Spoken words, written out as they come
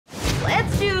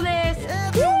Let's do this.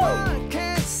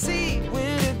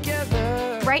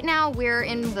 Right now, we're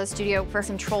in the studio for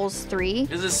some Trolls 3.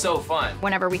 This is so fun.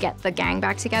 Whenever we get the gang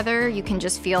back together, you can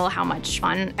just feel how much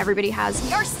fun everybody has.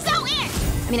 You're so in!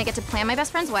 I mean, I get to plan my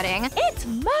best friend's wedding. It's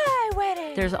my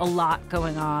wedding. There's a lot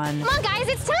going on. Come on, guys,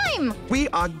 it's time! We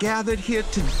are gathered here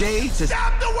today to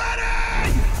stop the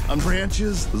wedding! I'm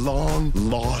Branch's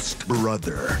long-lost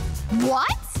brother.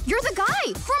 What? You're the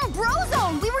guy from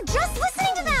Brozone. We were just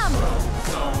listening to them.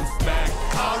 Zone's back.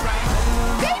 All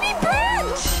right. Baby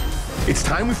Branch! It's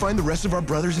time we find the rest of our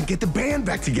brothers and get the band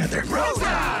back together.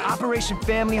 Operation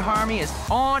Family Harmony is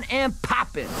on and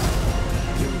popping.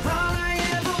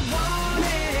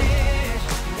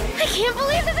 I can't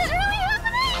believe this is really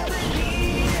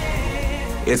happening!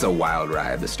 It's a wild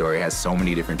ride. The story has so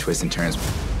many different twists and turns.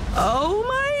 Oh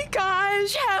my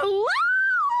gosh, hello!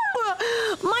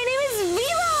 My name is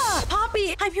Viva!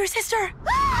 Poppy, I'm your sister.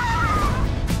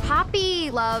 Poppy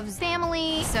loves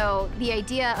family, so the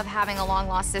idea of having a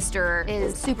long-lost sister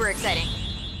is super exciting.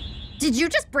 Did you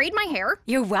just braid my hair?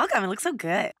 You're welcome, it looks so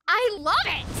good. I love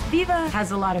it! Viva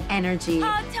has a lot of energy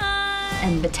Hot time!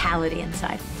 and vitality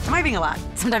inside. Am I being a lot?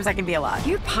 Sometimes I can be a lot.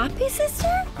 You're Poppy's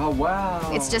sister? Oh,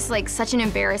 wow. It's just like such an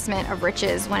embarrassment of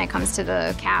riches when it comes to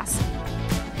the cast.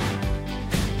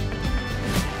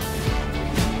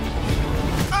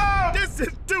 Oh, this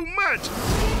is too much!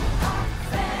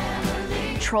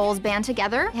 Trolls band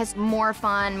together has more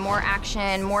fun, more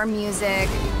action, more music.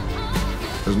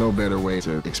 There's no better way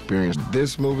to experience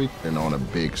this movie than on a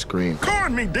big screen.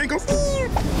 Corn me, Dinkles!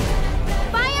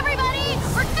 Bye, everybody!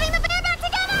 We're getting the band back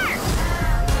together!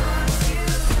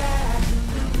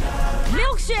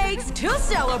 Milkshakes to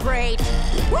celebrate!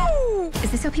 Woo!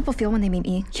 Is this how people feel when they meet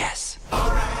me? Yes.